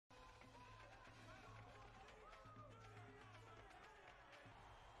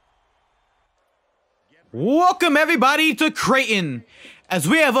Welcome everybody to Creighton, as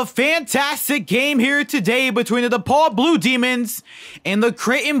we have a fantastic game here today between the DePaul Blue Demons and the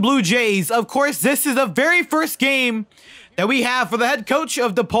Creighton Blue Jays. Of course, this is the very first game that we have for the head coach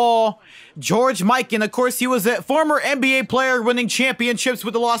of DePaul, George Mikan. Of course, he was a former NBA player winning championships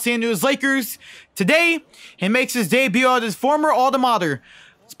with the Los Angeles Lakers. Today, he makes his debut as his former alma mater.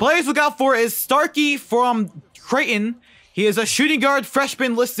 His players to look out for is Starkey from Creighton. He is a shooting guard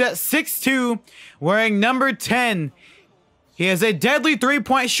freshman listed at 6'2", wearing number 10. He has a deadly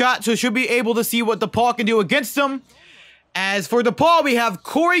three-point shot, so should be able to see what DePaul can do against him. As for DePaul, we have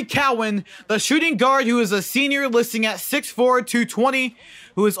Corey Cowan, the shooting guard who is a senior, listing at 6'4", 220,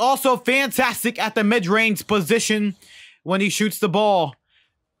 who is also fantastic at the mid-range position when he shoots the ball.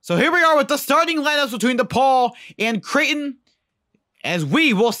 So here we are with the starting lineups between DePaul and Creighton, as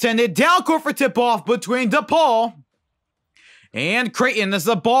we will send it down court for tip-off between DePaul and Creighton as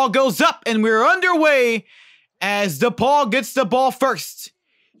the ball goes up, and we're underway as DePaul gets the ball first.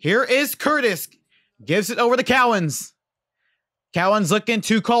 Here is Curtis. Gives it over to Cowans. Cowans looking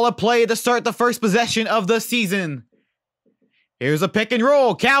to call a play to start the first possession of the season. Here's a pick and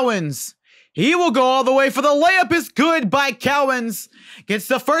roll. Cowans. He will go all the way for the layup. Is good by Cowans. Gets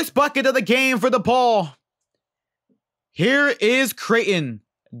the first bucket of the game for DePaul. Here is Creighton.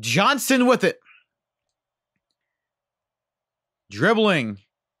 Johnson with it. Dribbling.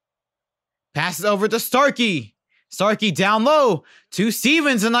 Passes over to Starkey. Starkey down low to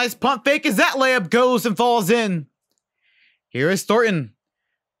Stevens. A nice pump fake as that layup goes and falls in. Here is Thornton.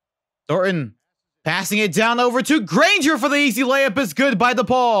 Thornton passing it down over to Granger for the easy layup. Is good by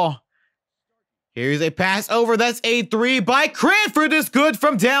DePaul. Here's a pass over. That's a three by Cranford. Is good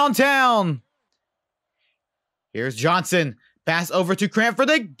from downtown. Here's Johnson. Pass over to Cranford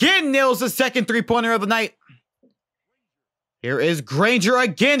again. Nails the second three-pointer of the night. Here is Granger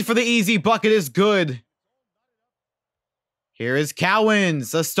again for the easy bucket. Is good. Here is Cowans.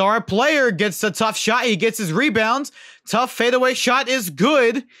 The star player gets a tough shot. He gets his rebounds. Tough fadeaway shot is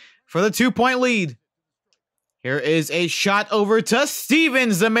good for the 2-point lead. Here is a shot over to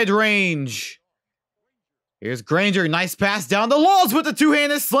Stevens, the mid-range. Here's Granger. Nice pass down the walls with the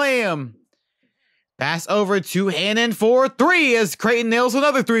two-handed slam. Pass over to Hannon for three as Creighton nails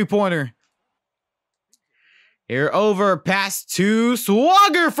another three-pointer. Here over, pass to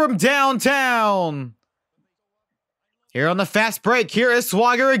Swagger from downtown. Here on the fast break, here is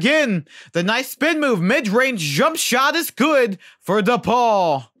Swagger again. The nice spin move, mid-range jump shot is good for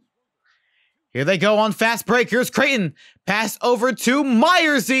DePaul. Here they go on fast break. Here's Creighton. Pass over to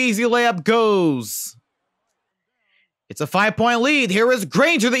Myers. The easy layup goes. It's a 5-point lead. Here is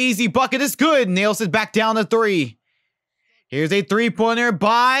Granger. The easy bucket is good. Nails it back down to three. Here's a three-pointer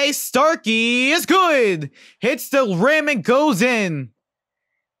by Starkey. Is good. Hits the rim and goes in.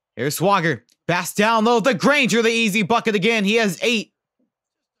 Here's Swagger. Pass down low to Granger. The easy bucket again. He has 8.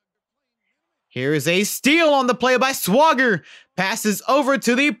 Here's a steal on the play by Swagger. Passes over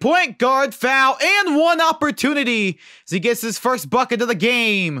to the point guard. Foul and one opportunity as he gets his first bucket of the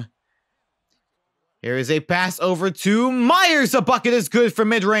game. Here is a pass over to Myers. The bucket is good for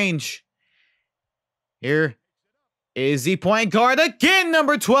mid-range. Here is the point guard again.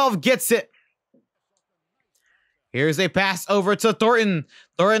 Number 12 gets it. Here's a pass over to Thornton.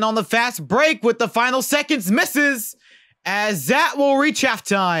 Thornton on the fast break with the final seconds. Misses as that will reach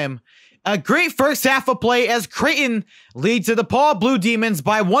halftime. A great first half of play as Creighton leads the DePaul Blue Demons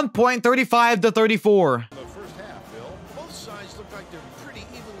by 1 point, 35-34. The first half, Bill. Both sides look like they're pretty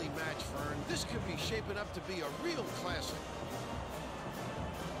evenly matched, Fern. This could be shaping up to be a real classic.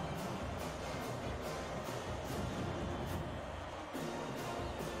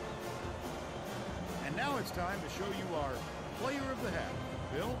 And now it's time to show you our player of the half.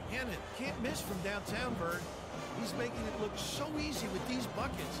 Bill? Hannon can't miss from downtown, Vern. He's making it look so easy with these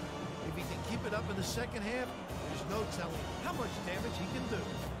buckets. If he can keep it up in the second half, there's no telling how much damage he can do.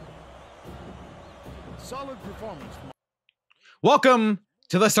 Solid performance. Welcome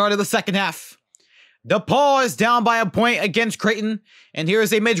to the start of the second half. DePaul is down by a point against Creighton, and here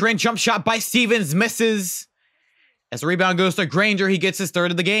is a mid-range jump shot by Stevens. Misses. As the rebound goes to Granger, he gets his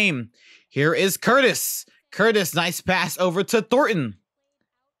third of the game. Here is Curtis. Curtis, nice pass over to Thornton.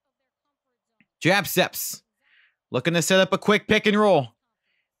 Jab steps. Looking to set up a quick pick and roll.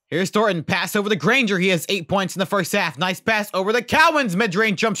 Here's Thornton. Pass over to Granger. He has 8 points in the first half. Nice pass over to Cowans.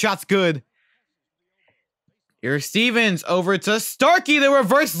 Mid-range jump shot's good. Here's Stevens over to Starkey. The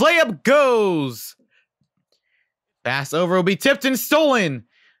reverse layup goes. Pass over will be tipped and stolen.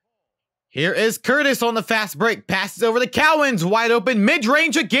 Here is Curtis on the fast break. Passes over to Cowans. Wide open.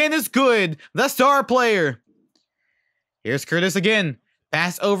 Mid-range again is good. The star player. Here's Curtis again.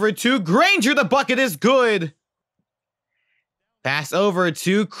 Pass over to Granger. The bucket is good. Pass over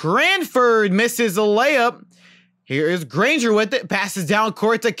to Cranford. Misses a layup. Here is Granger with it. Passes down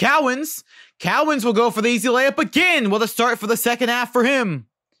court to Cowens. Cowens will go for the easy layup again. What a start for the second half for him.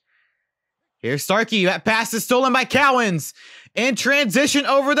 Here's Starkey. That pass is stolen by Cowens. In transition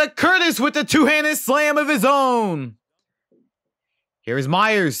over to Curtis with the two-handed slam of his own. Here's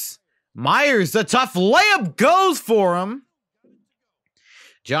Myers. Myers, the tough layup goes for him.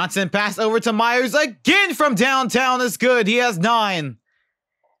 Johnson pass over to Myers again from downtown is good. He has 9.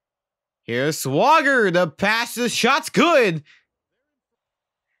 Here's Swagger. The pass, the shot's good.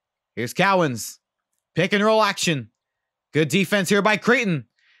 Here's Cowens. Pick and roll action. Good defense here by Creighton.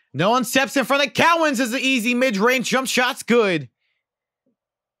 No one steps in front of Cowens as the easy mid-range jump shot's good.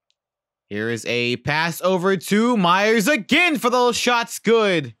 Here is a pass over to Myers again for those shots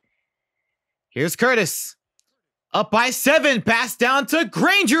good. Here's Curtis. Up by 7. Pass down to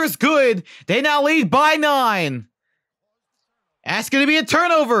Granger is good. They now lead by 9. That's going to be a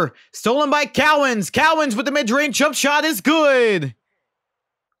turnover. Stolen by Cowens. Cowens with the mid-range jump shot is good.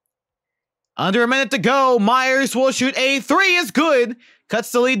 Under a minute to go. Myers will shoot a 3 is good.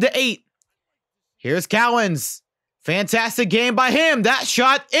 Cuts the lead to 8. Here's Cowens. Fantastic game by him. That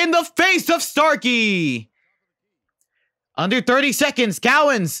shot in the face of Starkey. Under 30 seconds.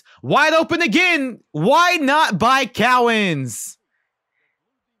 Cowens wide open again. Why not by Cowens?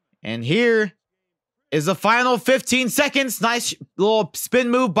 And here is the final 15 seconds. Nice little spin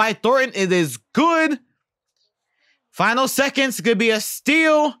move by Thornton. It is good. Final seconds. Could be a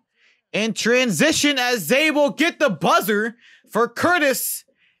steal. In transition as they will get the buzzer for Curtis.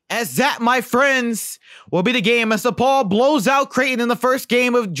 As that, my friends, will be the game as DePaul blows out Creighton in the first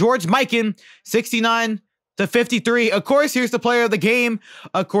game of George Mikan, 69-53. Of course, here's the player of the game.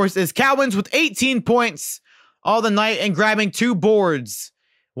 Of course, is Cowens with 18 points all the night and grabbing 2 boards,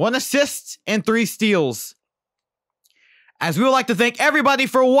 1 assist, and 3 steals. As we would like to thank everybody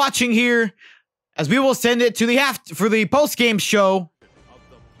for watching here, as we will send it to the post-game show.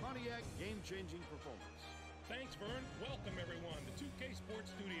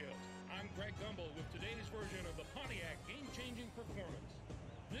 With today's version of the Pontiac game-changing performance.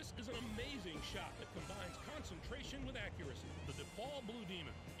 This is an amazing shot that combines concentration with accuracy. The DePaul Blue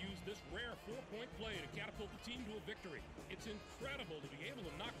Demons used this rare 4-point play to catapult the team to a victory. It's incredible to be able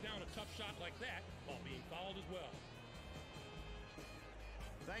to knock down a tough shot like that while being fouled as well.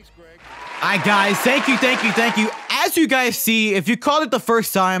 Thanks, Greg. All right, guys. Thank you. As you guys see, if you caught it the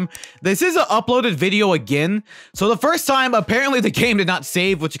first time, this is an uploaded video again. So the first time, apparently the game did not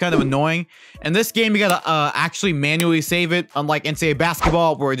save, which is kind of annoying. And this game, you gotta actually manually save it, unlike NCAA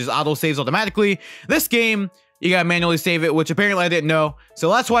basketball, where it just auto saves automatically. This game, you gotta manually save it, which apparently I didn't know. So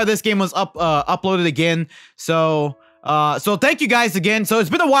that's why this game was uploaded again. So thank you guys again. So it's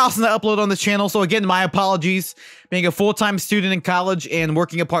been a while since I uploaded on this channel. So again, my apologies. Being a full-time student in college and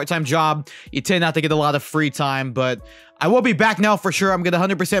working a part-time job, you tend not to get a lot of free time, but I will be back now for sure. I'm going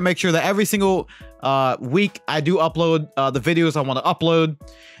to 100% make sure that every single week I do upload the videos I want to upload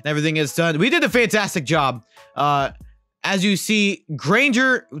and everything is done. We did a fantastic job. As you see,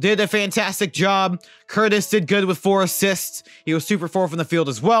 Granger did a fantastic job. Curtis did good with 4 assists. He was super 4 from the field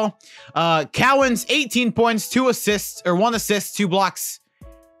as well. Cowens, 18 points, 2 assists, or 1 assist, 2 blocks,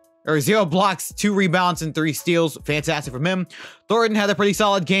 or 0 blocks, 2 rebounds, and 3 steals. Fantastic from him. Thornton had a pretty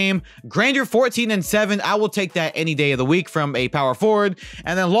solid game. Granger, 14 and 7. I will take that any day of the week from a power forward.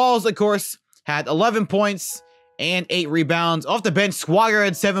 And then Laws, of course, had 11 points and 8 rebounds. Off the bench, Swagger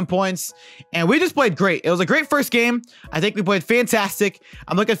had 7 points. And we just played great. It was a great first game. I think we played fantastic.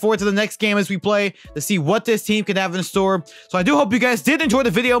 I'm looking forward to the next game as we play to see what this team can have in store. So I do hope you guys did enjoy the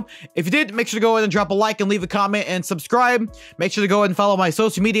video. If you did, make sure to go ahead and drop a like and leave a comment and subscribe. Make sure to go ahead and follow my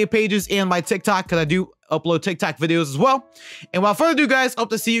social media pages and my TikTok, because I do upload TikTok videos as well. And without further ado, guys, hope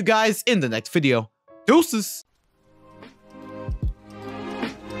to see you guys in the next video. Deuces.